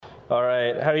All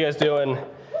right, how are you guys doing?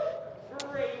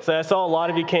 So I saw a lot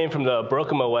of you came from the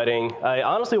Brokema wedding. I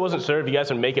honestly wasn't sure if you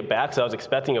guys would make it back, so I was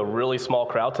expecting a really small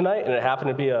crowd tonight, and it happened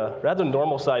to be a rather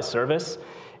normal-sized service.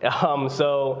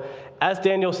 So as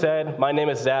Daniel said, my name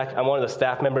is Zach. I'm one of the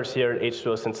staff members here at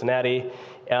H2O Cincinnati,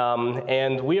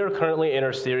 and we are currently in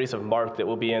our series of Mark that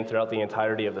we'll be in throughout the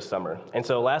entirety of the summer. And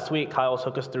so last week, Kyle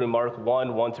took us through Mark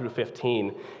 1 through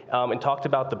 15, and talked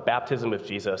about the baptism of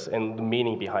Jesus and the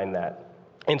meaning behind that.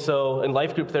 And so in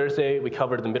Life Group Thursday, we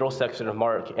covered the middle section of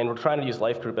Mark, and we're trying to use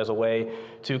Life Group as a way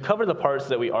to cover the parts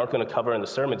that we aren't going to cover in the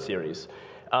sermon series.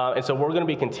 And so we're going to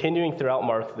be continuing throughout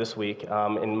Mark this week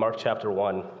in Mark chapter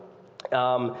 1.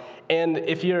 And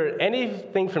if you're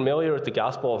anything familiar with the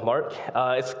Gospel of Mark,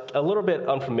 it's a little bit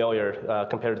unfamiliar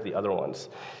compared to the other ones,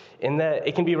 in that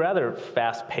it can be rather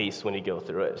fast-paced when you go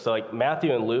through it. So like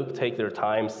Matthew and Luke take their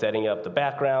time setting up the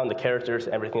background, the characters,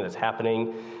 everything that's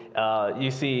happening.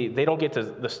 You see, they don't get to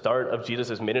the start of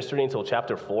Jesus' ministry until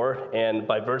chapter 4, and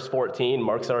by verse 14,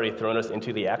 Mark's already thrown us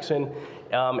into the action.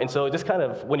 And so it just kind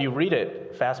of, when you read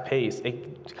it fast-paced,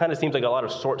 it kind of seems like a lot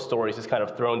of short stories just kind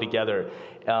of thrown together.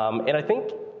 And I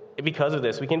think because of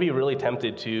this, we can be really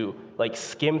tempted to like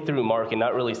skim through Mark and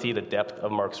not really see the depth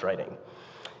of Mark's writing.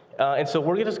 And so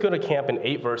we're just going to camp in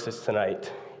 8 verses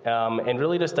tonight and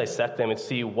really just dissect them and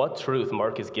see what truth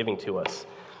Mark is giving to us.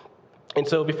 And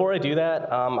so before I do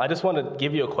that, I just want to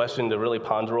give you a question to really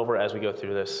ponder over as we go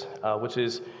through this, which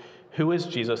is, who is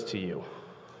Jesus to you?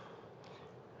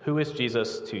 Who is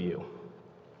Jesus to you?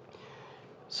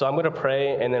 So I'm going to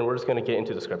pray, and then we're just going to get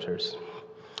into the scriptures.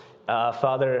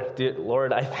 Father, dear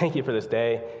Lord, I thank you for this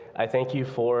day. I thank you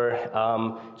for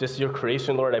just your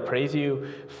creation, Lord. I praise you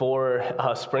for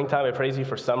springtime. I praise you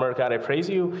for summer. God, I praise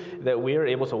you that we are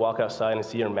able to walk outside and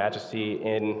see your majesty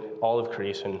in all of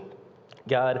creation.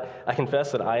 God, I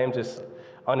confess that I am just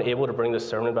unable to bring this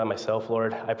sermon by myself,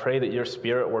 Lord. I pray that your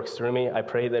Spirit works through me. I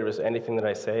pray that if there's anything that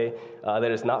I say that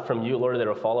is not from you, Lord, that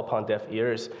will fall upon deaf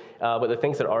ears. But the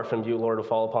things that are from you, Lord, will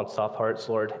fall upon soft hearts,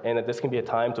 Lord, and that this can be a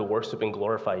time to worship and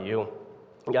glorify you.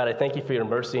 God, I thank you for your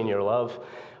mercy and your love,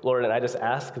 Lord, and I just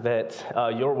ask that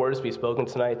your words be spoken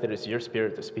tonight, that it's your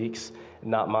Spirit that speaks,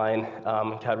 not mine.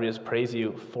 God, we just praise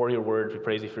you for your word. We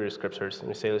praise you for your scriptures, and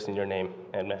we say this in your name.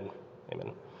 Amen.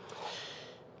 Amen.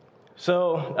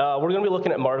 So we're going to be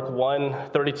looking at Mark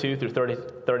 1:32 through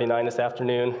 39 this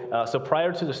afternoon. So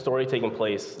prior to the story taking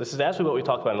place, this is actually what we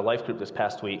talked about in the Life Group this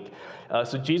past week.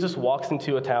 So Jesus walks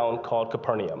into a town called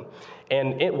Capernaum.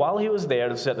 And while he was there,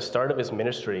 this is at the start of his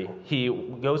ministry, he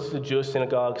goes to the Jewish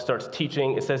synagogue, starts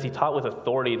teaching. It says he taught with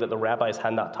authority that the rabbis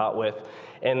had not taught with.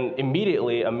 And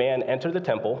immediately a man entered the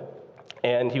temple,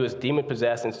 and he was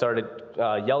demon-possessed and started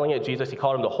yelling at Jesus. He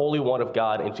called him the Holy One of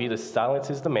God, and Jesus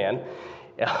silences the man.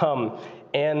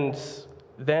 And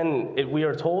then we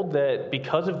are told that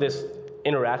because of this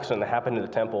interaction that happened in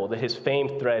the temple, that his fame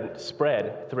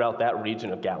spread throughout that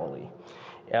region of Galilee.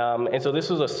 And so this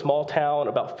was a small town,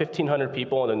 about 1,500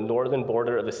 people on the northern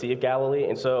border of the Sea of Galilee.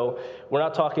 And so we're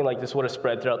not talking like this would have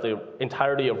spread throughout the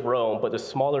entirety of Rome, but the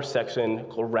smaller section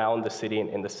around the city and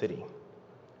in the city.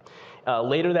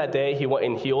 Later that day, he went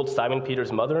and healed Simon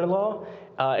Peter's mother-in-law.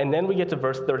 And then we get to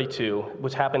verse 32,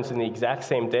 which happens in the exact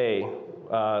same day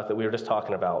that we were just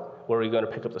talking about, where we're going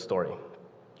to pick up the story.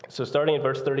 So starting in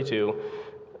verse 32,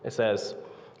 it says,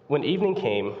 "When evening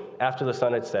came, after the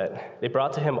sun had set, they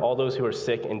brought to him all those who were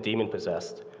sick and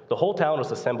demon-possessed. The whole town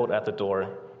was assembled at the door,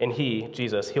 and he,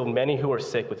 Jesus, healed many who were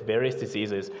sick with various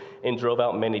diseases and drove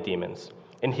out many demons.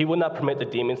 And he would not permit the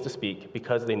demons to speak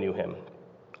because they knew him.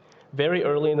 Very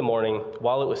early in the morning,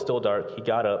 while it was still dark, he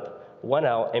got up, went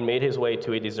out, and made his way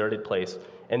to a deserted place,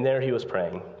 and there he was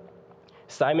praying.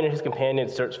 Simon and his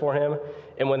companions searched for him,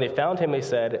 and when they found him, they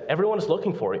said, 'Everyone is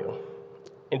looking for you.'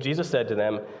 And Jesus said to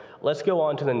them, 'Let's go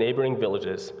on to the neighboring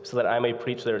villages, so that I may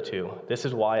preach there too. This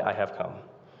is why I have come.'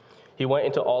 He went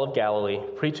into all of Galilee,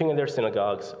 preaching in their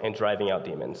synagogues and driving out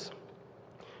demons."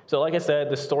 So like I said,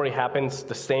 this story happens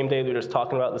the same day that we were just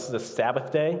talking about. This is a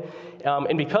Sabbath day.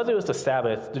 And because it was the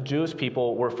Sabbath, the Jewish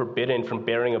people were forbidden from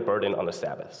bearing a burden on the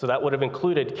Sabbath. So that would have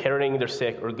included carrying their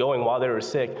sick or going while they were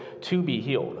sick to be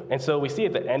healed. And so we see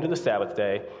at the end of the Sabbath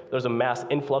day, there's a mass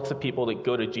influx of people that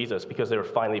go to Jesus because they were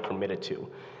finally permitted to.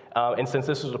 And since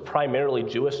this was a primarily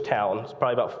Jewish town, it's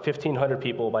probably about 1,500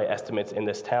 people by estimates in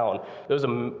this town, there was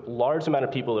a large amount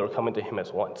of people that were coming to him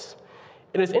at once.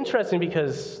 It is interesting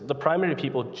because the primary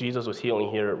people Jesus was healing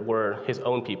here were his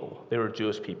own people. They were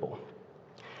Jewish people.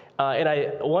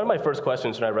 One of my first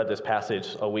questions when I read this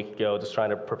passage a week ago, just trying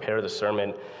to prepare the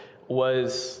sermon,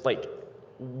 was like,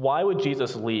 why would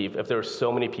Jesus leave if there were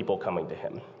so many people coming to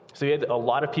him? So he had a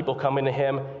lot of people coming to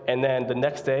him, and then the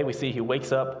next day we see he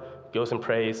wakes up, goes and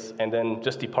prays, and then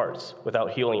just departs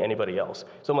without healing anybody else.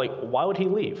 So I'm like, why would he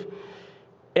leave?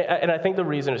 And I think the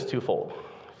reason is twofold.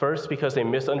 First, because they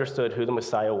misunderstood who the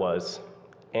Messiah was,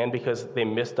 and because they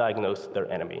misdiagnosed their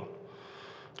enemy.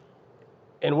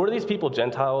 And were these people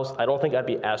Gentiles? I don't think I'd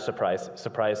be as surprised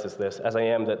as I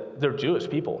am that they're Jewish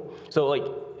people. So like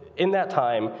in that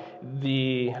time,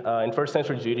 in first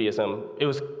century Judaism, it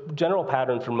was general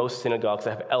pattern for most synagogues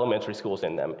to have elementary schools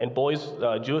in them. And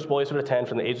Jewish boys would attend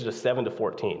from the ages of 7 to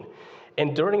 14.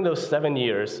 And during those 7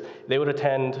 years, they would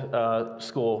attend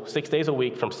school 6 days a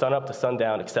week from sunup to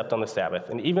sundown, except on the Sabbath.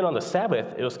 And even on the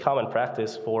Sabbath, it was common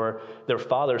practice for their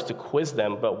fathers to quiz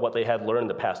them about what they had learned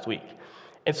the past week.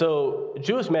 And so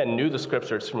Jewish men knew the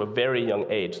scriptures from a very young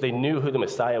age. They knew who the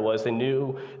Messiah was. They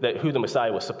knew that who the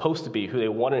Messiah was supposed to be, who they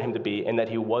wanted him to be, and that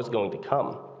he was going to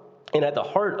come. And at the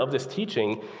heart of this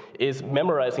teaching is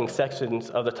memorizing sections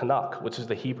of the Tanakh, which is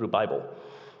the Hebrew Bible.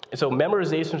 And so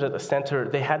memorization's at the center.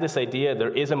 They had this idea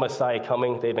there is a Messiah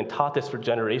coming. They've been taught this for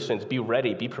generations. Be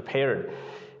ready, be prepared.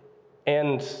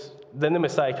 And then the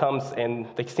Messiah comes, and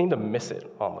they seem to miss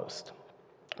it almost.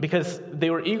 Because they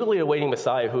were eagerly awaiting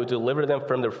Messiah who would deliver them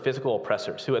from their physical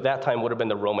oppressors, who at that time would have been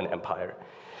the Roman Empire.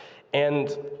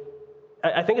 And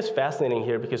I think it's fascinating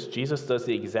here because Jesus does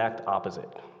the exact opposite.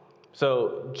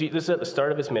 So this is at the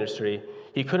start of his ministry.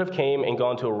 He could have came and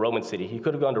gone to a Roman city. He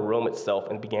could have gone to Rome itself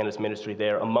and began his ministry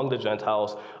there among the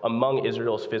Gentiles, among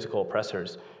Israel's physical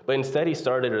oppressors. But instead he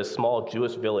started at a small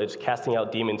Jewish village, casting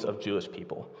out demons of Jewish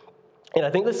people. And I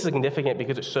think this is significant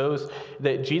because it shows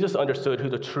that Jesus understood who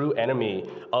the true enemy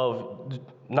of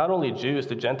not only Jews,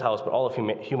 the Gentiles, but all of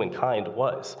humankind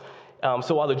was.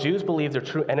 So while the Jews believed their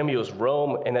true enemy was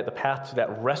Rome and that the path to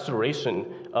that restoration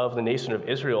of the nation of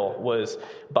Israel was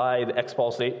by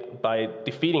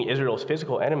defeating Israel's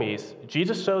physical enemies,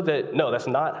 Jesus showed that, no, that's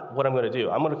not what I'm going to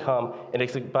do. I'm going to come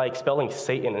and by expelling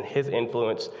Satan and his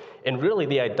influence and really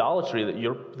the idolatry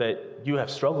that you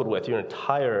have struggled with your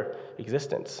entire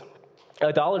existence.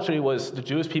 Idolatry was the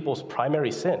Jewish people's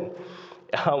primary sin.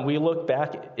 We look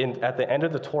back at the end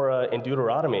of the Torah in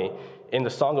Deuteronomy, in the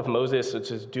Song of Moses,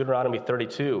 which is Deuteronomy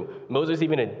 32, Moses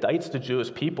even indicts the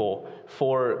Jewish people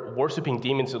for worshiping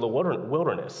demons in the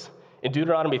wilderness. In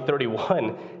Deuteronomy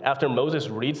 31, after Moses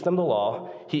reads them the law,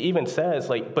 he even says,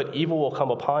 but evil will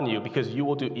come upon you because you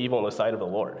will do evil in the sight of the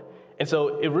Lord. And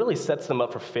so it really sets them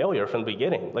up for failure from the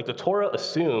beginning. The Torah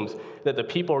assumes that the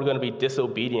people are going to be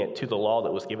disobedient to the law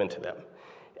that was given to them.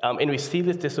 And we see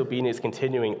this disobedience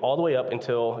continuing all the way up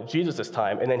until Jesus'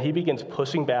 time, and then he begins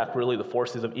pushing back really the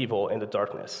forces of evil and the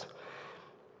darkness.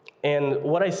 And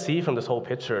what I see from this whole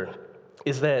picture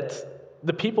is that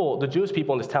the Jewish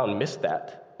people in this town missed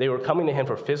that. They were coming to him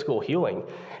for physical healing,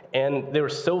 and they were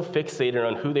so fixated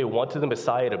on who they wanted the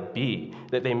Messiah to be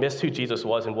that they missed who Jesus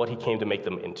was and what he came to make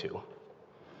them into.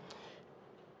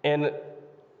 And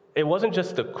it wasn't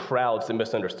just the crowds that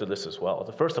misunderstood this as well.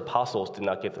 The first apostles did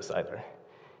not get this either.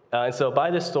 And so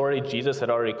by this story, Jesus had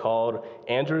already called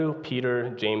Andrew, Peter,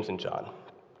 James, and John.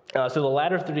 So the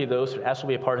latter three of those would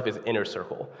actually be a part of his inner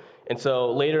circle. And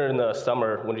so later in the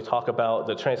summer, when we talk about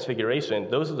the transfiguration,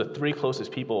 those are the three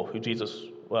closest people to Jesus,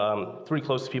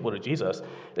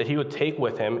 that he would take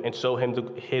with him and show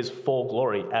him his full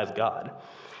glory as God.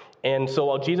 And so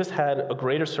while Jesus had a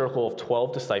greater circle of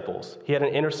 12 disciples, he had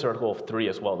an inner circle of 3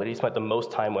 as well that he spent the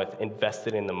most time with,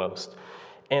 invested in the most.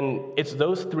 And it's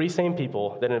those 3 same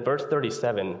people that in verse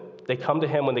 37, they come to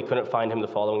him when they couldn't find him the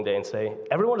following day and say,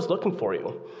 everyone is looking for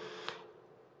you.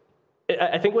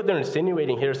 I think what they're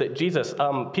insinuating here is that Jesus,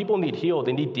 people need healed.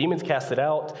 They need demons casted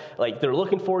out. They're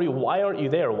looking for you. Why aren't you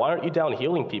there? Why aren't you down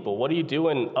healing people? What are you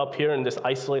doing up here in this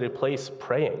isolated place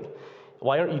praying?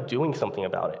 Why aren't you doing something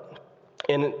about it?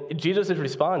 And Jesus'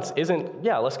 response isn't,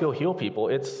 let's go heal people.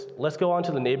 It's, let's go on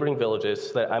to the neighboring villages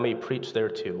so that I may preach there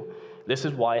too. This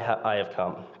is why I have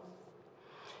come.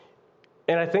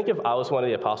 And I think if I was one of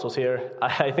the apostles here,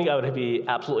 I think I would be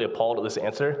absolutely appalled at this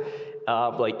answer.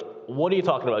 What are you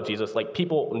talking about, Jesus?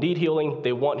 People need healing.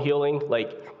 They want healing.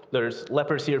 There's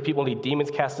lepers here. People need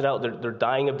demons casted out. They're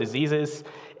dying of diseases.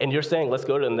 And you're saying, let's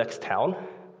go to the next town?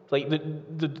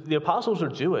 The apostles are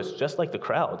Jewish, just like the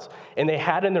crowds. And they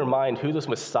had in their mind who this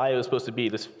Messiah was supposed to be,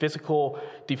 this physical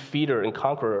defeater and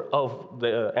conqueror of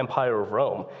the Empire of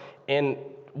Rome. And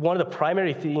one of the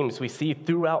primary themes we see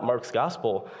throughout Mark's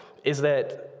gospel is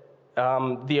that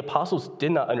the apostles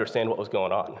did not understand what was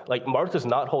going on. Mark does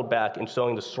not hold back in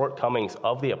showing the shortcomings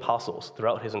of the apostles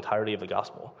throughout his entirety of the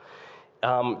gospel.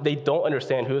 They don't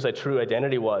understand who his true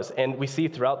identity was. And we see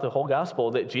throughout the whole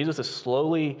gospel that Jesus is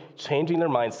slowly changing their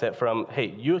mindset from,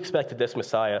 hey, you expected this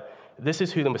Messiah. this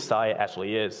is who the Messiah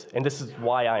actually is, and this is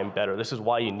why I am better. This is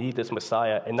why you need this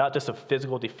Messiah, and not just a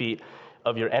physical defeat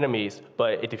of your enemies,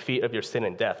 but a defeat of your sin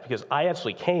and death, because I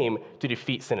actually came to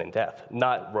defeat sin and death,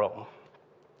 not Rome.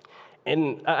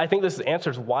 And I think this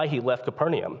answers why he left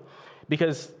Capernaum,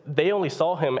 because they only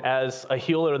saw him as a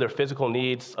healer of their physical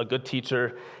needs, a good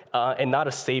teacher, and not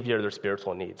a savior of their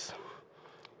spiritual needs.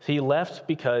 He left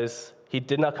because he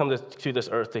did not come to this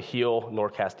earth to heal nor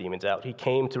cast demons out. He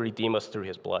came to redeem us through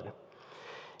his blood.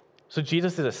 So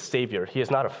Jesus is a savior. He is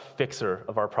not a fixer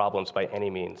of our problems by any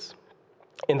means.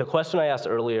 And the question I asked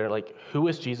earlier, like, who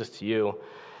is Jesus to you?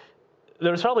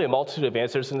 There's probably a multitude of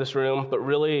answers in this room, but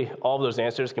really all of those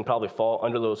answers can probably fall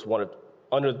under one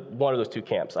of those two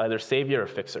camps, either savior or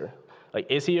fixer. Like,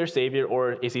 is he your savior,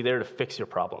 or is he there to fix your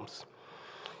problems?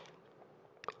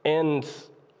 And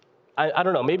I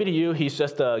don't know, maybe to you, he's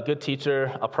just a good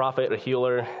teacher, a prophet, a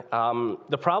healer.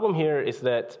 The problem here is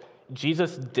that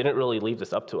Jesus didn't really leave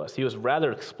this up to us. He was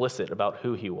rather explicit about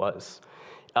who he was.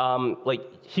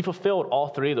 He fulfilled all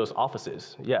three of those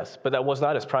offices, yes, but that was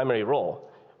not his primary role.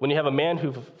 When you have a man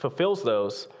who fulfills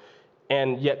those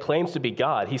and yet claims to be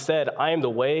God, he said, I am the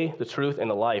way, the truth, and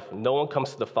the life. No one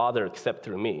comes to the Father except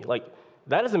through me. Like,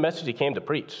 that is the message he came to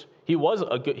preach. He was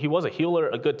a healer,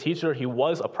 a good teacher. He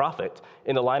was a prophet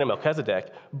in the line of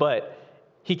Melchizedek, but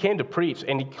he came to preach,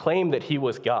 and he claimed that he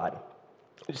was God.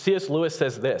 C.S. Lewis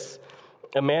says this: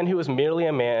 a man who was merely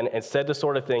a man and said the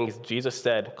sort of things Jesus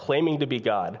said, claiming to be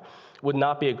God, would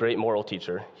not be a great moral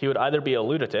teacher. He would either be a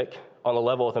lunatic, on the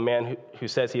level of a man who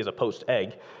says he is a poached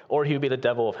egg, or he would be the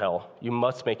devil of hell. You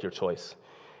must make your choice.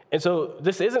 And so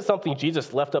this isn't something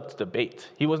Jesus left up to debate.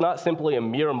 He was not simply a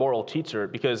mere moral teacher,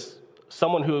 because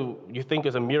someone who you think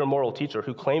is a mere moral teacher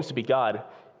who claims to be God,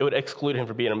 it would exclude him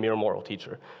from being a mere moral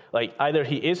teacher. Like, either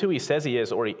he is who he says he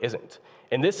is, or he isn't.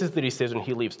 And this is the decision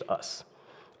he leaves to us.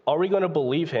 Are we going to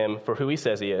believe him for who he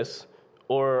says he is,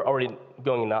 or are we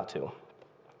going not to?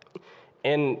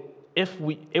 And if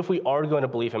we are going to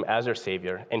believe him as our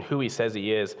Savior and who he says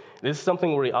he is, this is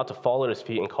something where we ought to fall at his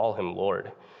feet and call him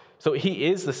Lord. So he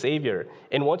is the Savior.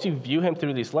 And once you view him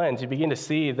through these lenses, you begin to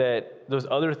see that those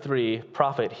other three,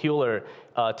 prophet, healer,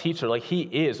 teacher, like, he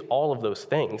is all of those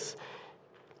things.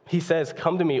 He says,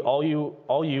 come to me, all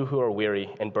you who are weary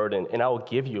and burdened, and I will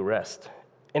give you rest.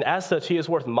 And as such, he is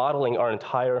worth modeling our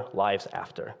entire lives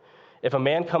after. If a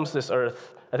man comes to this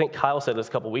earth, I think Kyle said this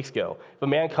a couple weeks ago, if a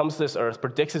man comes to this earth,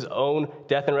 predicts his own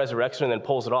death and resurrection, and then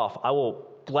pulls it off, I will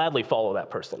gladly follow that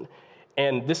person.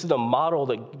 And this is the model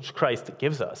that Christ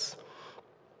gives us.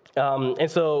 And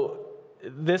so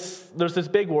there's this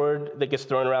big word that gets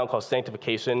thrown around called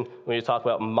sanctification when you talk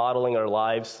about modeling our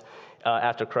lives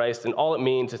after Christ. And all it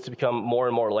means is to become more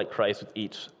and more like Christ with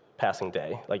each passing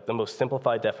day, like the most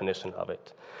simplified definition of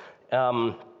it.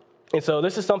 And so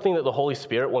this is something that the Holy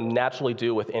Spirit will naturally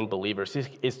do within believers,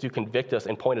 is to convict us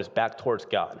and point us back towards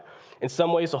God. In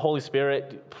some ways, the Holy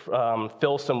Spirit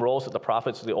fills some roles that the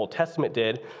prophets of the Old Testament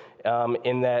did,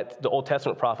 in that the Old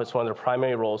Testament prophets, one of their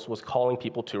primary roles was calling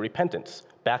people to repentance,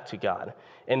 back to God.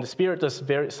 And the Spirit does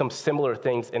some similar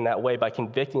things in that way by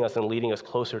convicting us and leading us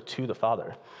closer to the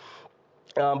Father.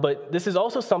 But this is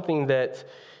also something that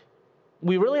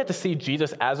we really have to see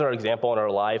Jesus as our example in our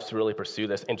lives to really pursue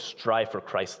this and strive for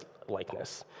Christ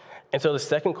likeness. And so the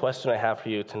second question I have for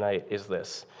you tonight is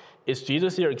this: is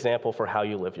Jesus your example for how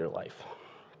you live your life?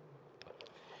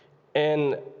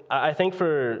 And I think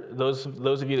for those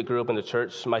of you that grew up in the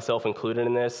church, myself included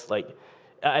in this, like,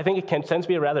 I think it tends to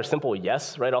be a rather simple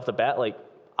yes right off the bat. Like,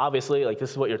 obviously, like, this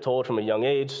is what you're told from a young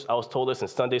age. I was told this in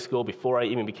Sunday school before I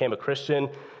even became a Christian.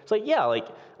 It's like, yeah, like,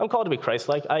 I'm called to be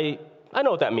Christ-like. I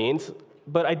know what that means,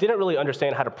 but I didn't really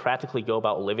understand how to practically go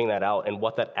about living that out and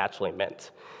what that actually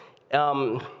meant.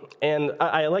 And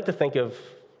I like to think of,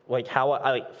 like,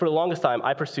 how for the longest time,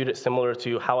 I pursued it similar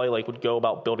to how I, like, would go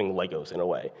about building Legos in a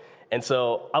way. And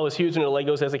so I was huge into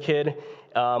Legos as a kid.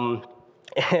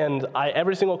 And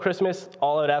every single Christmas,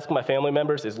 all I would ask my family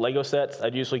members is Lego sets.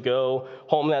 I'd usually go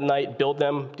home that night, build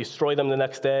them, destroy them the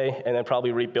next day, and then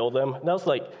probably rebuild them. And that was,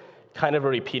 like, kind of a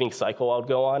repeating cycle I would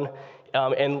go on.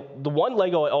 And the one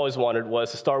Lego I always wanted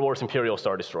was the Star Wars Imperial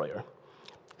Star Destroyer.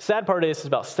 Sad part is it's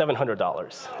about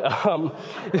 $700.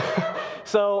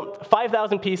 So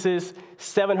 5,000 pieces,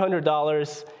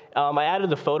 $700. I added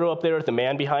the photo up there with the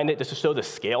man behind it just to show the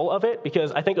scale of it,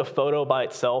 because I think a photo by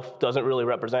itself doesn't really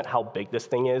represent how big this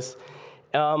thing is.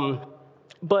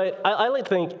 But I like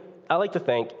to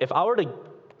think if I were to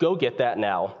go get that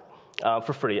now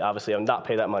for free, obviously I would not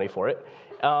pay that money for it,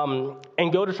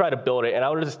 and go to try to build it, and I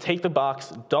would just take the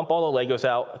box, dump all the Legos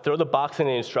out, throw the box and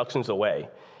the instructions away,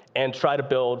 and try to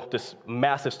build this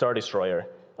massive Star Destroyer.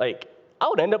 Like, I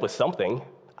would end up with something.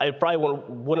 I probably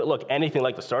wouldn't look anything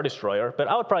like the Star Destroyer, but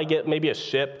I would probably get maybe a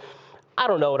ship. I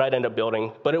don't know what I'd end up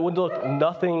building, but it would look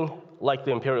nothing like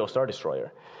the Imperial Star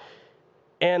Destroyer.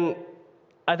 And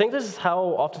I think this is how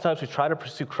oftentimes we try to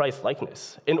pursue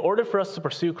Christ-likeness. In order for us to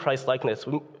pursue Christ-likeness,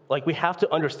 we have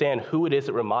to understand who it is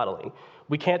that we're modeling.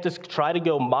 We can't just try to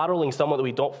go modeling someone that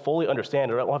we don't fully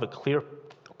understand or don't have a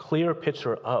clear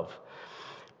picture of.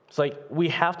 It's like we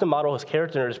have to model his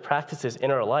character and his practices in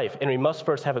our life, and we must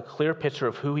first have a clear picture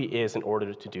of who he is in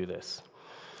order to do this.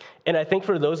 And I think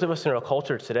for those of us in our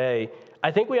culture today,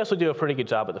 I think we also do a pretty good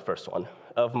job at the first one,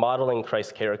 of modeling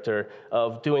Christ's character,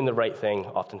 of doing the right thing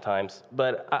oftentimes.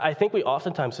 But I think we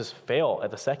oftentimes just fail at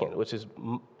the second, which is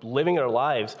living our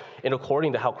lives in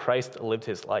according to how Christ lived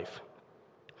his life.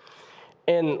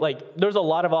 And there's a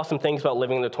lot of awesome things about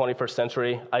living in the 21st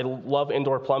century. I love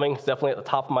indoor plumbing. It's definitely at the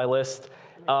top of my list.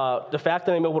 The fact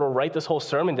that I'm able to write this whole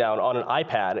sermon down on an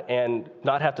iPad and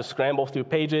not have to scramble through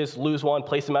pages, lose one,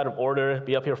 place them out of order,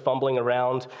 be up here fumbling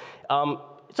around,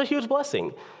 it's a huge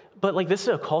blessing. But this is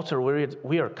a culture where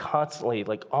we are constantly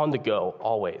on the go,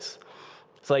 always.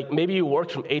 It's maybe you work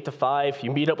from 8 to 5,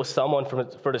 you meet up with someone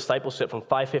for discipleship from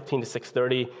 5:15 to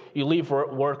 6:30, you leave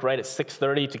work right at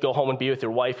 6:30 to go home and be with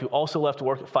your wife, who also left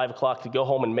work at 5 o'clock to go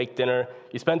home and make dinner,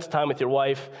 you spend time with your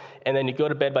wife, and then you go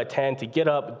to bed by 10 to get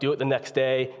up, do it the next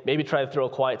day, maybe try to throw a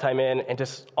quiet time in, and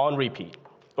just on repeat.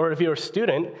 Or if you're a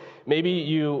student, maybe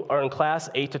you are in class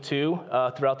 8 to 2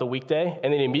 throughout the weekday,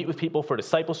 and then you meet with people for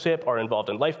discipleship, are involved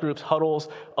in life groups, huddles,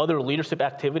 other leadership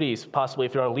activities, possibly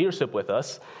if you're on leadership with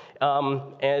us.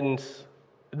 And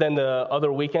then the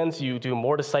other weekends, you do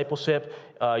more discipleship,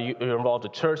 you're involved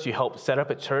at church, you help set up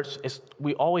at church.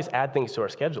 We always add things to our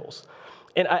schedules.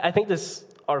 And I think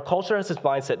our culture has this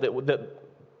mindset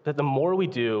that the more we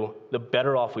do, the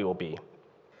better off we will be.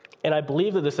 And I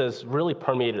believe that this has really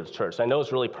permeated the church. I know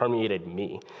it's really permeated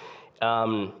me,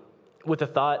 with the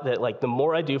thought that the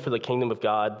more I do for the kingdom of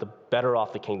God, the better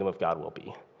off the kingdom of God will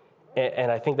be.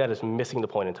 And I think that is missing the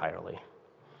point entirely.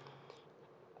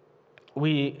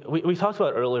 We talked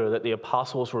about earlier that the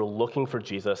apostles were looking for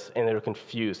Jesus, and they were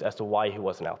confused as to why he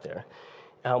wasn't out there.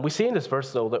 We see in this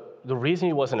verse, though, that the reason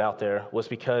he wasn't out there was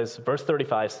because verse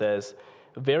 35 says,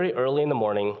 "Very early in the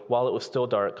morning, while it was still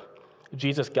dark,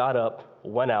 Jesus got up,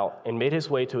 went out, and made his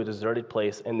way to a deserted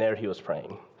place, and there he was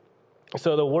praying."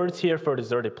 So the words here for a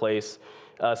deserted place,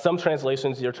 some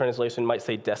translations, your translation might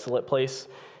say desolate place.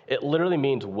 It literally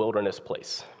means wilderness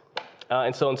place.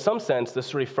 And so in some sense, this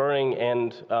is referring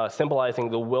and symbolizing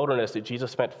the wilderness that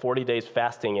Jesus spent 40 days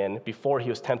fasting in before he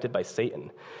was tempted by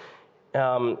Satan.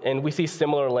 And we see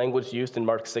similar language used in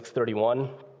Mark 6:31.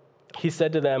 He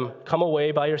said to them, "Come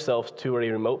away by yourselves to a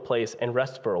remote place and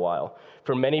rest for a while,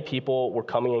 for many people were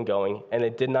coming and going, and they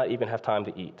did not even have time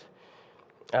to eat."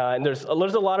 And there's a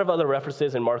lot of other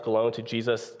references in Mark alone to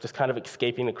Jesus just kind of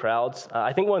escaping the crowds.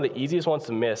 I think one of the easiest ones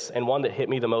to miss, and one that hit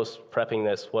me the most prepping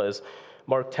this, was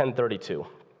Mark 10:32,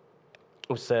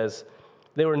 which says,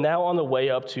 "They were now on the way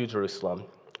up to Jerusalem,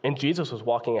 and Jesus was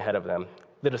walking ahead of them.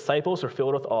 The disciples were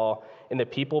filled with awe, and the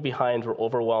people behind were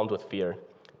overwhelmed with fear.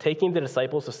 Taking the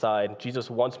disciples aside, Jesus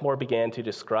once more began to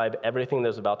describe everything that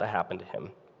was about to happen to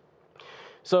him."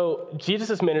 So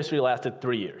Jesus' ministry lasted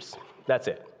 3 years. That's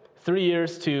it. 3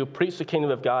 years to preach the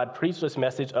kingdom of God, preach this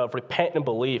message of repent and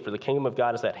believe, for the kingdom of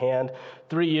God is at hand.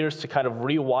 3 years to kind of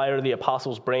rewire the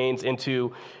apostles' brains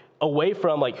away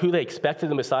from who they expected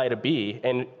the Messiah to be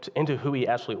and into who he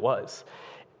actually was.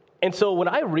 And so when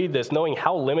I read this, knowing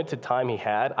how limited time he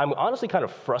had, I'm honestly kind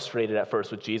of frustrated at first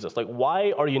with Jesus.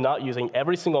 Why are you not using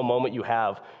every single moment you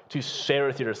have to share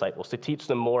with your disciples, to teach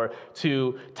them more,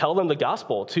 to tell them the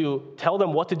gospel, to tell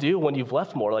them what to do when you've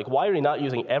left more? Why are you not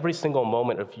using every single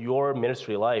moment of your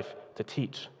ministry life to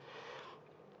teach?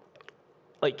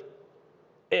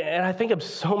 And I think I'm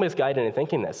so misguided in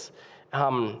thinking this.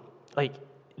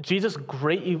 Jesus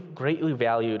greatly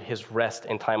valued his rest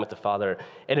and time with the Father.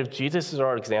 And if Jesus is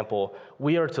our example,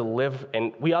 we are to live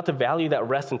and we ought to value that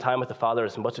rest and time with the Father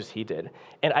as much as he did.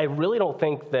 And I really don't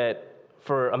think that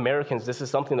for Americans, this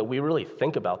is something that we really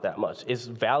think about that much, is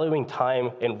valuing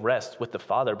time and rest with the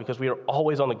Father, because we are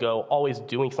always on the go, always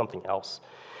doing something else.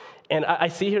 And I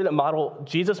see here that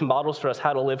Jesus models for us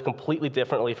how to live completely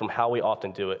differently from how we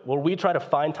often do it. Where we try to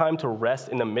find time to rest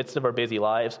in the midst of our busy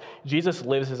lives, Jesus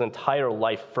lives his entire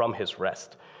life from his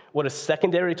rest. What is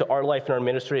secondary to our life and our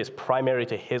ministry is primary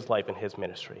to his life and his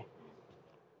ministry.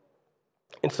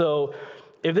 And so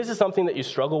if this is something that you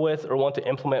struggle with or want to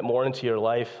implement more into your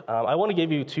life, I want to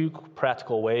give you 2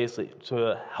 practical ways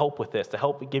to help with this, to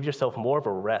help give yourself more of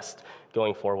a rest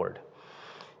going forward.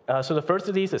 So the first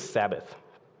of these is Sabbath.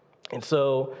 And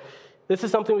so This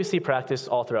is something we see practiced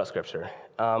all throughout Scripture.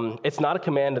 It's not a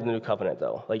command in the New Covenant,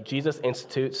 though. Like, Jesus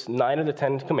institutes 9 of the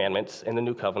 10 commandments in the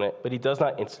New Covenant, but he does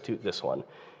not institute this one.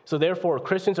 So therefore,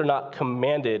 Christians are not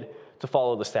commanded to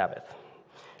follow the Sabbath.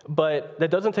 But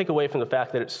that doesn't take away from the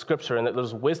fact that it's Scripture and that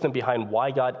there's wisdom behind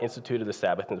why God instituted the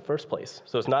Sabbath in the first place.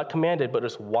 So it's not commanded, but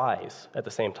it's wise at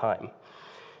the same time.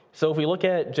 So if we look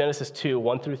at Genesis 2,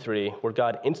 1 through 3, where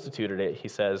God instituted it, he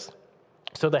says,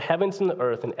 "So the heavens and the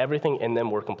earth and everything in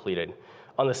them were completed.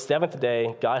 On the seventh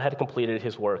day, God had completed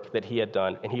his work that he had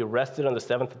done, and he rested on the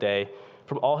seventh day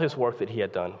from all his work that he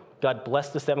had done. God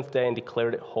blessed the seventh day and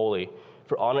declared it holy,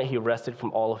 for on it he rested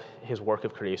from all of his work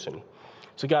of creation.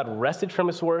 So God rested from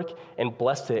his work and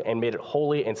blessed it and made it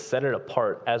holy and set it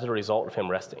apart as a result of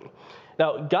him resting."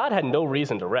 Now, God had no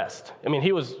reason to rest. I mean,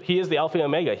 he is the Alpha and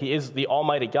Omega. He is the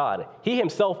Almighty God. He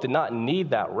himself did not need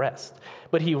that rest,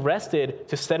 but he rested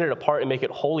to set it apart and make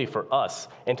it holy for us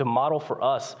and to model for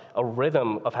us a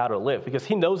rhythm of how to live, because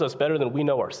he knows us better than we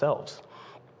know ourselves.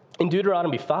 In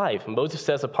Deuteronomy 5, Moses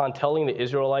says, upon telling the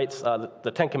Israelites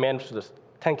the Ten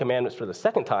Commandments for the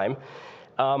second time,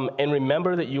 "And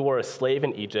remember that you were a slave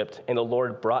in Egypt, and the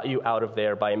Lord brought you out of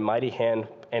there by a mighty hand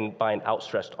and by an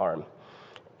outstretched arm."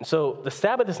 So the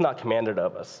Sabbath is not commanded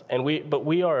of us, but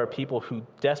we are a people who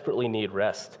desperately need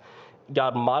rest.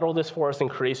 God modeled this for us in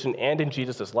creation and in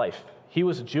Jesus' life. He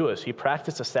was Jewish. He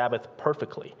practiced the Sabbath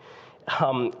perfectly.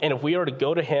 And if we are to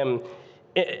go to him,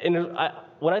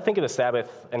 when I think of the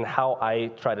Sabbath and how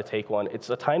I try to take one, it's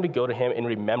a time to go to him in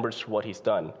remembrance for what he's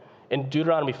done. In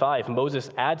Deuteronomy 5, Moses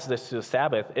adds this to the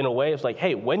Sabbath in a way of like,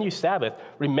 hey, when you Sabbath,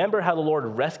 remember how the Lord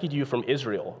rescued you from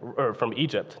from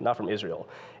Egypt, not from Israel.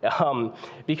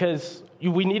 Because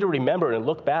we need to remember and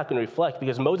look back and reflect,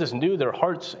 because Moses knew their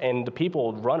hearts and the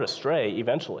people would run astray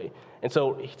eventually. And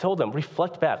so he told them,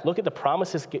 reflect back, look at the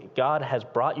promises God has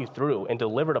brought you through and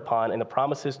delivered upon, and the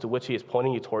promises to which he is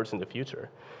pointing you towards in the future.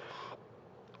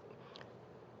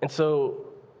 And so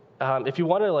if you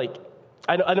want to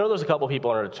I know there's a couple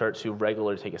people in our church who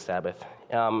regularly take a Sabbath.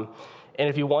 And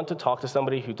if you want to talk to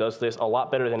somebody who does this a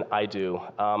lot better than I do,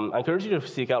 I encourage you to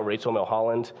seek out Rachel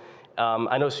Milholland.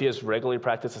 I know she has regularly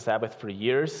practiced the Sabbath for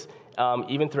years,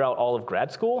 even throughout all of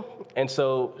grad school. And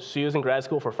so she was in grad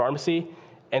school for pharmacy.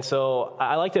 And so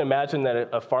I like to imagine that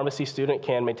a pharmacy student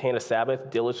can maintain a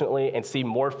Sabbath diligently and see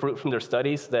more fruit from their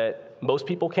studies that most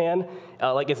people can.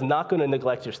 It's not going to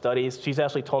neglect your studies. She's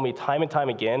actually told me time and time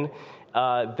again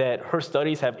that her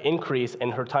studies have increased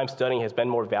and her time studying has been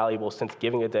more valuable since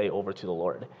giving a day over to the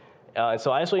Lord. And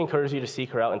so I actually encourage you to seek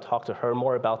her out and talk to her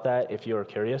more about that if you're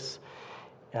curious.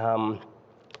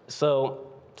 So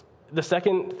the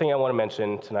second thing I want to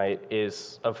mention tonight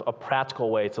is a practical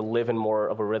way to live in more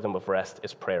of a rhythm of rest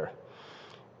is prayer.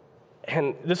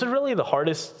 And this is really the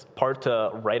hardest part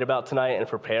to write about tonight and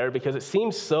prepare, because it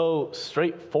seems so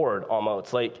straightforward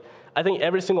almost. I think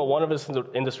every single one of us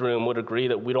in this room would agree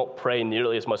that we don't pray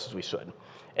nearly as much as we should.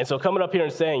 And so coming up here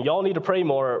and saying, y'all need to pray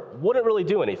more, wouldn't really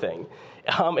do anything.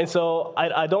 And so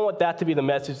I don't want that to be the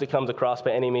message that comes across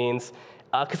by any means,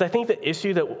 because I think the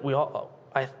issue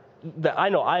that that I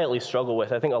know I at least struggle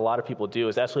with, I think a lot of people do,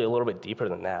 is actually a little bit deeper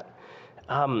than that.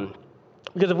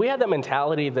 Because if we had that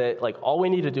mentality that all we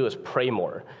need to do is pray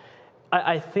more,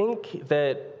 I think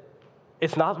that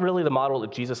it's not really the model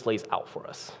that Jesus lays out for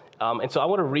us. And so I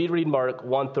want to read Mark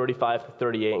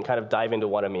 1:35-38 and kind of dive into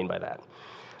what I mean by that.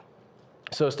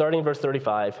 So starting in verse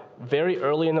 35, very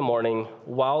early in the morning,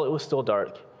 while it was still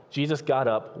dark, Jesus got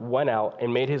up, went out,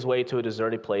 and made his way to a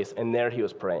deserted place, and there he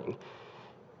was praying.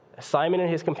 Simon and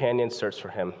his companions searched for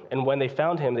him, and when they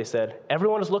found him, they said,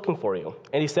 "Everyone is looking for you."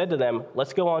 And he said to them,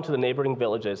 "Let's go on to the neighboring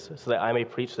villages so that I may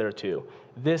preach there too.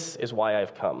 This is why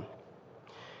I've come."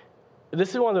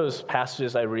 This is one of those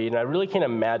passages I read, and I really can't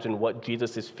imagine what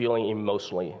Jesus is feeling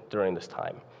emotionally during this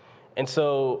time. And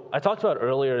so I talked about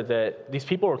earlier that these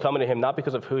people were coming to him not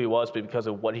because of who he was, but because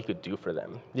of what he could do for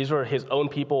them. These were his own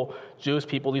people, Jewish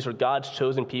people. These were God's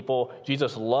chosen people.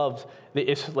 Jesus loved the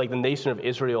nation of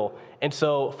Israel. And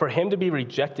so for him to be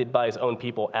rejected by his own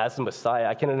people as the Messiah,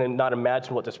 I cannot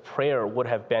imagine what this prayer would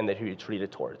have been that he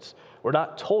retreated towards. We're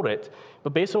not told it,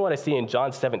 but based on what I see in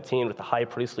John 17 with the high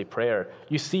priestly prayer,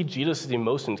 you see Jesus'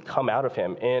 emotions come out of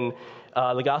him. In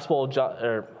the Gospel of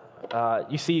John,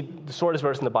 you see the shortest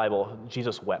verse in the Bible,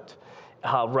 Jesus wept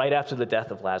right after the death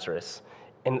of Lazarus.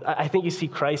 And I think you see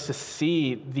Christ to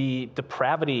see the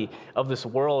depravity of this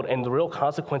world and the real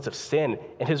consequence of sin,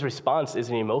 and his response is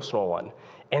an emotional one.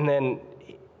 And then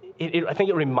I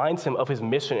think it reminds him of his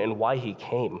mission and why he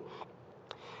came.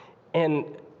 And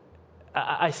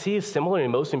I see a similar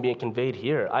emotion being conveyed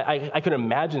here. I could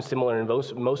imagine similar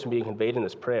emotion being conveyed in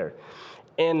this prayer.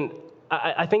 And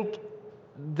I think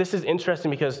this is interesting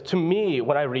because to me,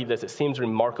 when I read this, it seems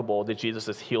remarkable that Jesus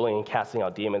is healing and casting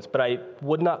out demons, but I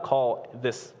would not call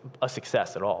this a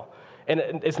success at all. And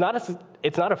it's not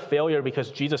a failure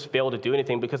because Jesus failed to do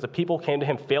anything, because the people came to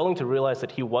him failing to realize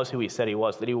that he was who he said he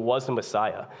was, that he was the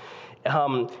Messiah.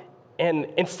 And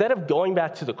instead of going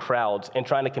back to the crowds and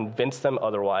trying to convince them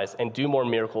otherwise and do more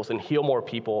miracles and heal more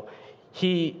people,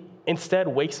 he instead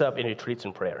wakes up and retreats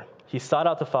in prayer. He sought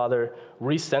out the Father,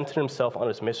 recentered himself on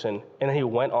his mission, and then he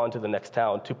went on to the next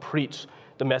town to preach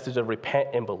the message of repent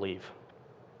and believe.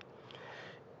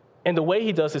 And the way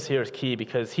he does this here is key,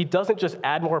 because he doesn't just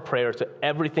add more prayer to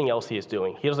everything else he is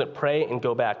doing. He doesn't pray and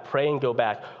go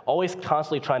back, always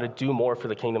constantly trying to do more for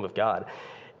the kingdom of God.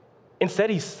 Instead,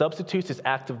 he substitutes his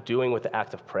act of doing with the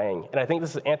act of praying. And I think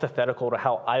this is antithetical to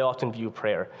how I often view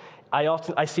prayer.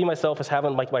 I see myself as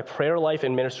having like my prayer life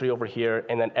and ministry over here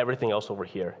and then everything else over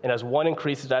here. And as one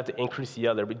increases, I have to increase the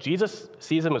other. But Jesus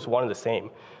sees them as one and the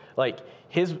same. Like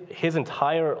his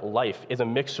entire life is a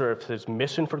mixture of his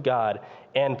mission for God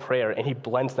and prayer, and he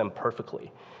blends them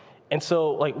perfectly. And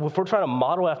so, like, if we're trying to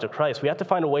model after Christ, we have to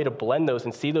find a way to blend those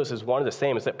and see those as one and the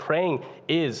same, is that praying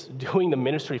is doing the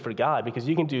ministry for God, because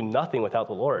you can do nothing without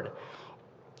the Lord.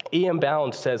 E.M.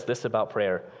 Bounds says this about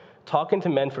prayer: talking to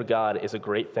men for God is a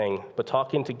great thing, but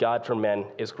talking to God for men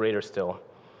is greater still.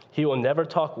 He will never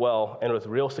talk well and with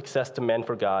real success to men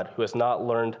for God who has not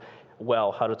learned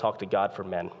well how to talk to God for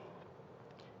men.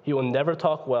 He will never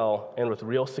talk well and with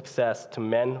real success to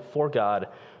men for God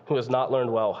who has not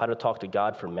learned well how to talk to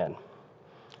God for men.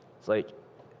 It's like,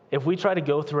 if we try to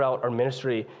go throughout our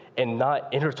ministry and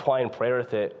not intertwine prayer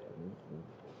with it,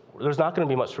 there's not going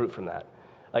to be much fruit from that.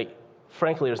 Like,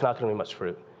 frankly, there's not going to be much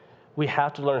fruit. We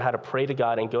have to learn how to pray to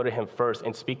God and go to him first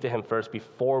and speak to him first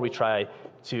before we try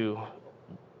to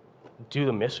do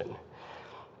the mission.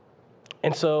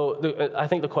 And so I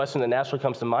think the question that naturally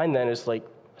comes to mind then is like,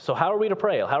 so how are we to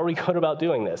pray? How are we going about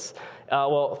doing this?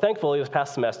 Well, thankfully, this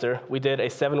past semester, we did a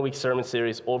 7-week sermon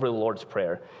series over the Lord's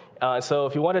Prayer. So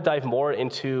if you want to dive more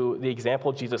into the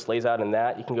example Jesus lays out in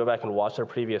that, you can go back and watch our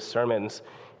previous sermons.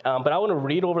 But I want to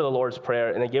read over the Lord's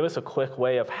Prayer and then give us a quick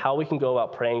way of how we can go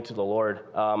about praying to the Lord.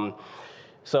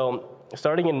 So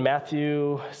starting in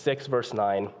Matthew 6, verse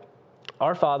 9,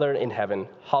 "Our Father in heaven,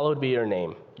 hallowed be your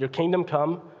name. Your kingdom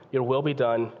come, your will be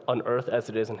done on earth as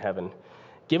it is in heaven.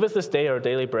 Give us this day our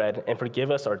daily bread, and forgive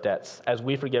us our debts, as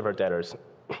we forgive our debtors.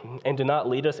 And do not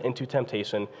lead us into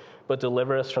temptation, but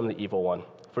deliver us from the evil one.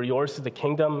 For yours is the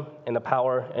kingdom, and the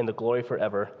power, and the glory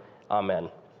forever. Amen."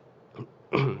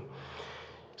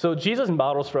 So Jesus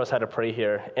models for us how to pray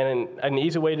here, and an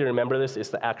easy way to remember this is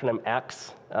the acronym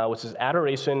ACTS, which is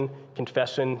adoration,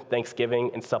 confession, thanksgiving,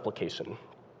 and supplication.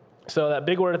 So that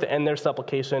big word at the end there,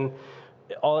 supplication,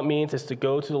 all it means is to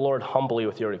go to the Lord humbly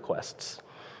with your requests.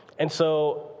 And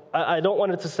so I don't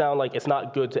want it to sound like it's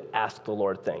not good to ask the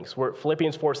Lord things. Where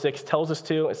Philippians 4:6 tells us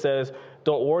to, it says,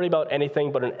 "Don't worry about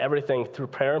anything, but in everything, through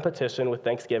prayer and petition with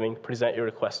thanksgiving, present your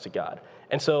requests to God."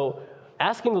 And so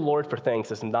asking the Lord for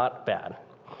things is not bad.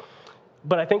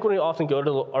 But I think when we often go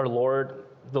to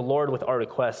the Lord with our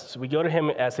requests, we go to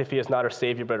him as if he is not our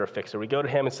savior, but our fixer. We go to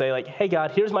him and say, like, "Hey,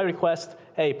 God, here's my request.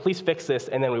 Hey, please fix this,"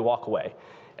 and then we walk away.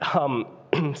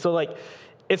 So, like,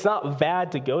 it's not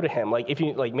bad to go to him. Like, if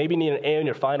you maybe need an A in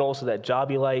your finals, or that job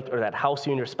you like, or that house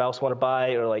you and your spouse want to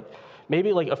buy, or like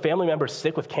maybe like a family member is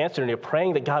sick with cancer and you're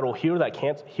praying that God will heal that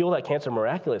cancer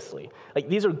miraculously. Like,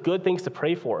 these are good things to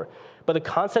pray for. But the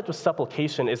concept of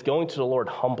supplication is going to the Lord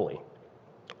humbly.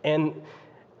 And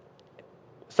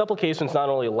supplications not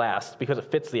only last because it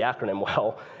fits the acronym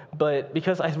well, but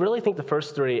because I really think the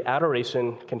first three,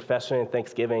 adoration, confession, and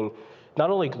thanksgiving, not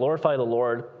only glorify the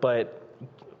Lord, but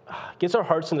gets our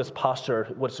hearts in this posture,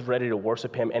 what's ready to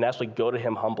worship him and actually go to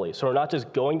him humbly. So we're not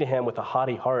just going to him with a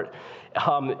haughty heart,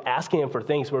 asking him for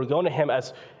things. We're going to him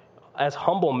as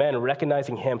humble men,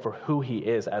 recognizing him for who he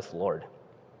is as the Lord.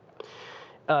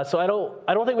 So I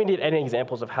don't think we need any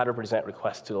examples of how to present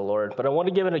requests to the Lord, but I want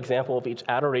to give an example of each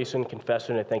adoration,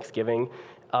 confession, and thanksgiving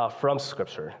from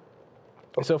Scripture.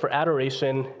 And so for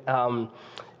adoration,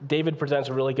 David presents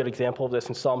a really good example of this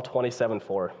in Psalm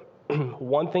 27:4.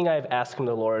 "One thing I have asked from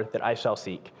the Lord that I shall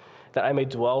seek, that I may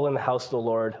dwell in the house of the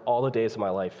Lord all the days of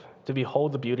my life, to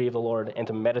behold the beauty of the Lord and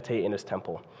to meditate in his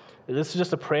temple." This is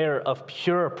just a prayer of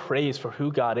pure praise for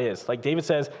who God is. Like David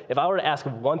says, if I were to ask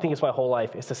one thing is my whole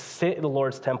life, it's to sit in the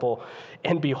Lord's temple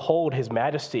and behold his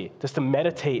majesty, just to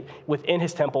meditate within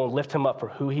his temple and lift him up for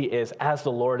who he is as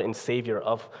the Lord and Savior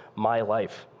of my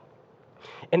life.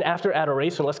 And after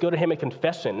adoration, let's go to him in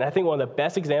confession. And I think one of the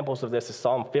best examples of this is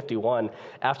Psalm 51,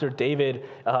 after David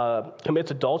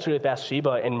commits adultery with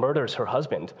Bathsheba and murders her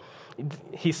husband.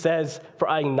 He says, "For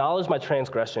I acknowledge my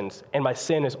transgressions, and my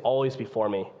sin is always before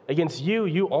me. Against you,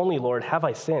 you only, Lord, have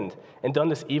I sinned, and done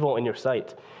this evil in your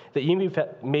sight, that you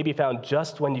may be found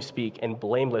just when you speak and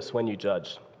blameless when you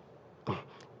judge."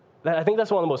 I think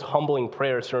that's one of the most humbling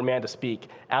prayers for a man to speak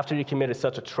after he committed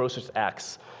such atrocious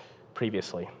acts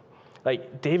previously.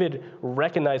 Like, David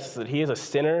recognizes that he is a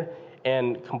sinner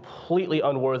and completely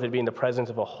unworthy to be in the presence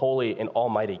of a holy and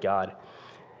almighty God.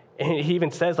 And he even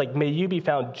says, like, "May you be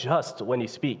found just when you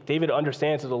speak." David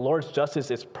understands that the Lord's justice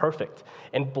is perfect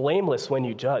and blameless when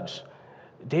you judge.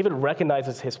 David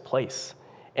recognizes his place.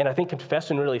 And I think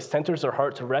confession really centers our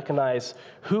heart to recognize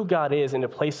who God is and to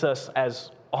place us as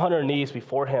on our knees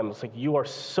before him. It's like, you are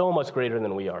so much greater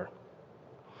than we are.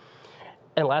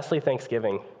 And lastly,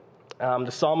 thanksgiving.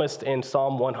 The psalmist in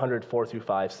Psalm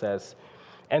 100:4-5 says,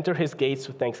 "Enter his gates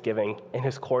with thanksgiving and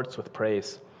his courts with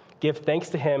praise. Give thanks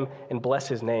to him and bless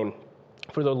his name.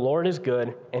 For the Lord is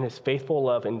good, and his faithful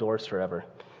love endures forever.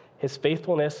 His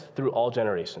faithfulness through all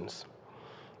generations."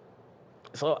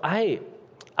 So I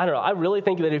don't know. I really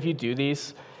think that if you do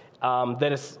these,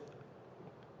 that it's,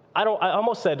 I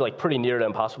almost said like pretty near to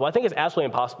impossible. I think it's absolutely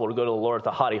impossible to go to the Lord with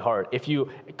a haughty heart. If you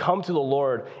come to the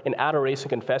Lord in adoration,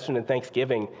 confession, and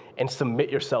thanksgiving and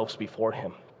submit yourselves before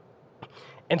him.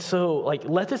 And so, like,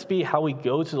 let this be how we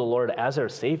go to the Lord as our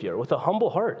Savior, with a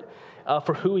humble heart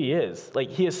for who he is. Like,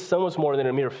 he is so much more than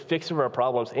a mere fixer of our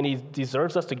problems, and he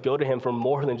deserves us to go to him for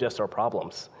more than just our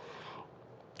problems.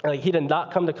 Like, he did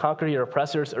not come to conquer your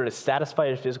oppressors or to satisfy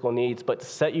your physical needs, but to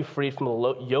set you free from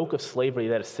the yoke of slavery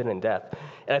that is sin and death.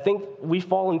 And I think we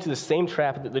fall into the same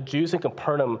trap that the Jews in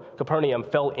Capernaum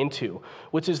fell into,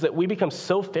 which is that we become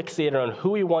so fixated on who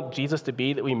we want Jesus to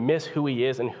be that we miss who he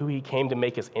is and who he came to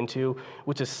make us into,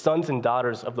 which is sons and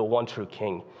daughters of the one true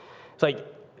King. It's like,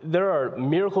 there are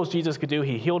miracles Jesus could do.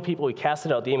 He healed people, he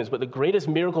casted out demons, but the greatest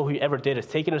miracle he ever did is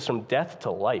taking us from death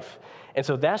to life. And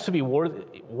so that should be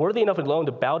worthy enough alone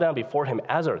to bow down before him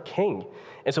as our King.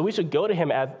 And so we should go to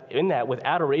him in that with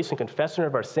adoration, confession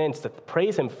of our sins, to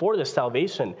praise him for this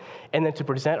salvation, and then to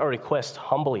present our requests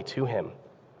humbly to him.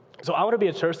 So I want to be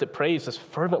a church that prays this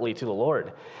fervently to the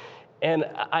Lord. And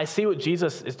I see what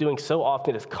Jesus is doing so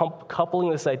often is coupling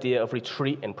this idea of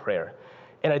retreat and prayer.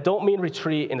 And I don't mean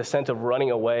retreat in the sense of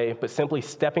running away, but simply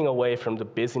stepping away from the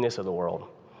busyness of the world.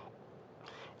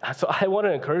 So I want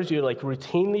to encourage you to like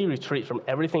routinely retreat from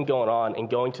everything going on and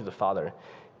going to the Father.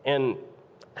 And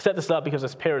I set this up because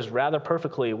this pairs rather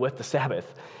perfectly with the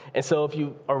Sabbath. And so if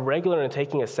you are regular in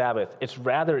taking a Sabbath, it's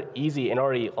rather easy and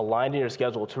already aligned in your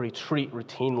schedule to retreat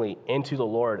routinely into the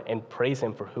Lord and praise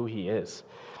him for who he is.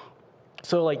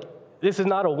 So like, this is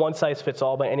not a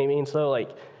one-size-fits-all by any means, though. Like,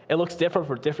 it looks different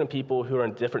for different people who are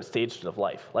in different stages of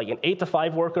life. Like an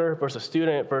 8-to-5 worker versus a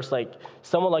student versus like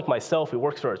someone like myself who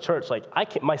works for a church. Like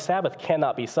my Sabbath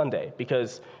cannot be Sunday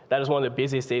because that is one of the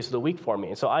busiest days of the week for me.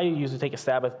 And so I usually take a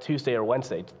Sabbath Tuesday or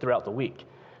Wednesday throughout the week.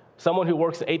 Someone who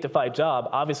works an 8-to-5 job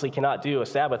obviously cannot do a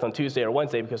Sabbath on Tuesday or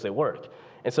Wednesday because they work.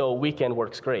 And so a weekend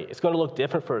works great. It's going to look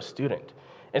different for a student.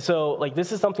 And so, like,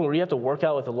 this is something where you have to work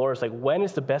out with the Lord. It's like, when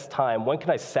is the best time? When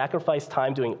can I sacrifice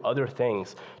time doing other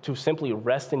things to simply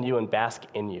rest in you and bask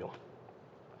in you?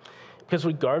 Because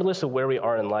regardless of where we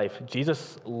are in life,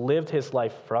 Jesus lived his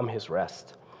life from his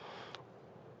rest.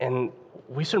 And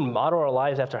we should model our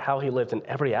lives after how he lived in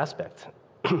every aspect.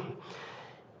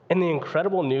 And the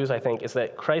incredible news, I think, is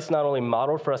that Christ not only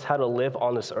modeled for us how to live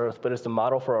on this earth, but is the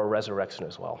model for our resurrection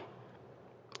as well.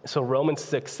 So Romans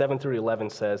 6:7-11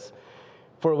 says,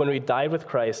 "For when we died with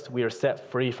Christ, we are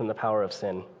set free from the power of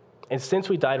sin. And since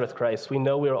we died with Christ, we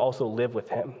know we will also live with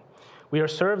him. We are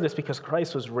sure of this because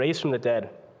Christ was raised from the dead,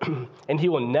 and he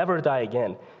will never die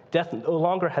again. Death no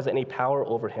longer has any power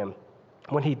over him.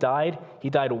 When he died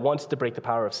once to break the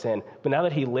power of sin. But now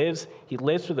that he lives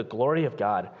for the glory of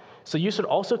God. So you should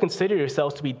also consider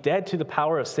yourselves to be dead to the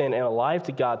power of sin and alive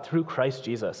to God through Christ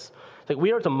Jesus." Like,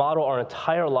 we are to model our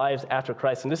entire lives after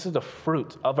Christ, and this is the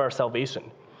fruit of our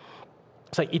salvation.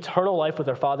 It's like eternal life with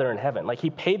our Father in heaven. Like, he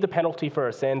paid the penalty for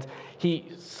our sins.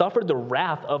 He suffered the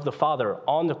wrath of the Father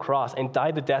on the cross and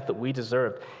died the death that we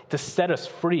deserved to set us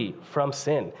free from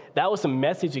sin. That was the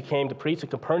message he came to preach at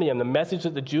Capernaum, the message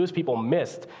that the Jewish people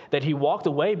missed, that he walked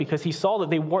away because he saw that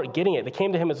they weren't getting it. They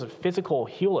came to him as a physical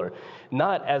healer,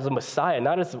 not as a Messiah,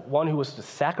 not as one who was to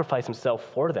sacrifice himself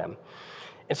for them.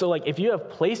 And so, like, if you have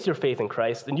placed your faith in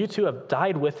Christ, then you too have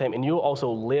died with him, and you will also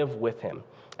live with him.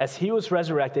 As he was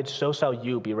resurrected, so shall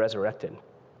you be resurrected.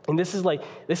 And this is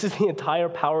the entire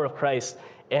power of Christ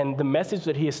and the message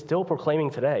that he is still proclaiming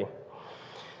today.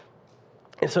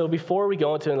 And so before we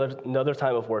go into another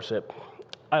time of worship,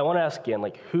 I want to ask again,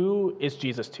 like, who is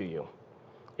Jesus to you?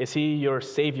 Is he your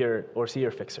Savior or is he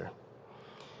your fixer?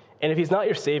 And if he's not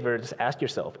your Savior, just ask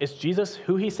yourself, is Jesus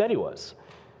who he said he was?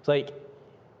 It's like,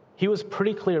 he was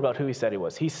pretty clear about who he said he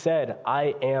was. He said,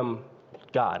 I am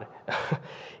God.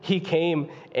 He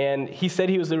came and he said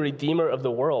he was the Redeemer of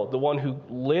the world, the one who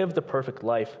lived the perfect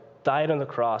life, died on the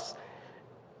cross,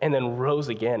 and then rose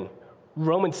again.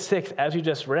 Romans 6, as you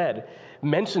just read,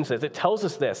 mentions this. It tells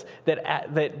us this,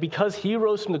 that because he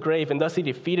rose from the grave and thus he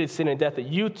defeated sin and death, that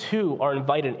you too are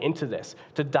invited into this,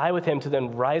 to die with him, to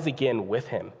then rise again with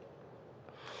him.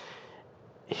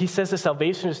 He says the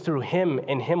salvation is through him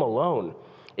and him alone.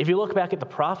 If you look back at the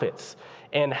prophets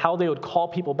and how they would call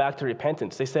people back to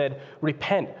repentance, they said,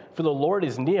 repent, for the Lord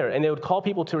is near. And they would call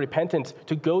people to repentance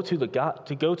to go to the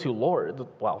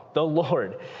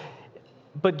Lord.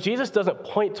 But Jesus doesn't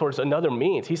point towards another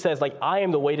means. He says, like, I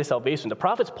am the way to salvation. The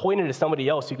prophets pointed to somebody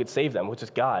else who could save them, which is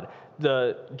God.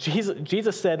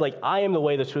 Jesus said, like, I am the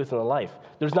way, the truth, and the life.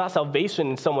 There's not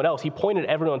salvation in someone else. He pointed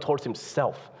everyone towards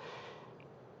himself.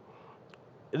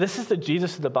 This is the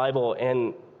Jesus of the Bible,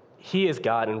 and he is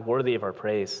God and worthy of our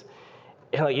praise.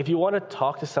 And like, if you want to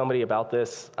talk to somebody about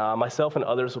this, myself and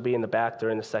others will be in the back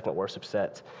during the second worship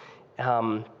set.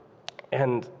 And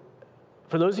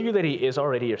for those of you that he is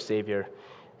already your Savior,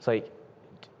 it's like,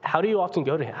 how do you often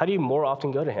go to him? How do you more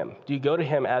often go to him? Do you go to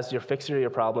him as your fixer of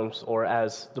your problems, or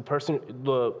as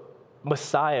the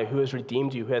Messiah who has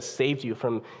redeemed you, who has saved you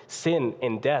from sin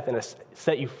and death and has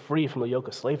set you free from the yoke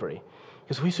of slavery?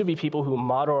 Because we should be people who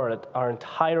model our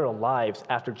entire lives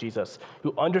after Jesus,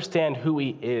 who understand who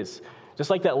he is. Just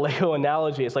like that Lego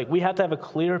analogy, it's like we have to have a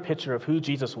clear picture of who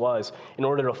Jesus was in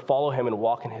order to follow him and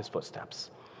walk in his footsteps.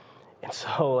 And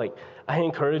so, like, I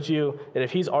encourage you that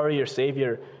if he's already your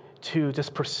Savior, to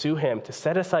just pursue him, to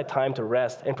set aside time to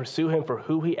rest and pursue him for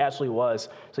who he actually was,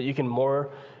 so you can more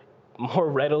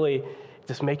readily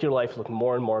just make your life look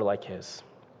more and more like his.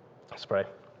 Let's pray.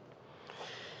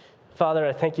 Father,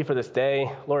 I thank you for this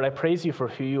day. Lord, I praise you for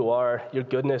who you are, your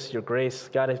goodness, your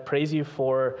grace. God, I praise you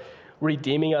for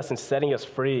redeeming us and setting us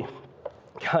free.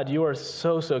 God, you are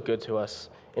so, so good to us,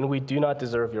 and we do not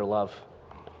deserve your love.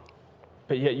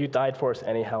 But yet you died for us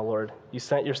anyhow, Lord. You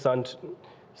sent your son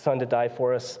to die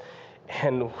for us,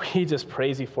 and we just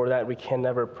praise you for that. We can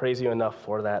never praise you enough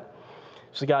for that.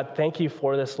 So God, thank you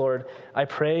for this, Lord. I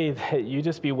pray that you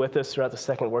just be with us throughout the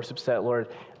second worship set, Lord,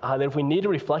 that if we need to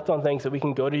reflect on things, that we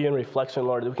can go to you in reflection,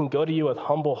 Lord, that we can go to you with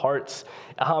humble hearts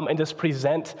and just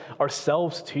present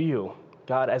ourselves to you,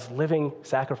 God, as living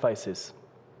sacrifices.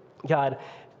 God,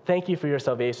 thank you for your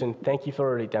salvation. Thank you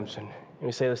for redemption. And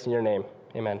we say this in your name.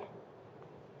 Amen.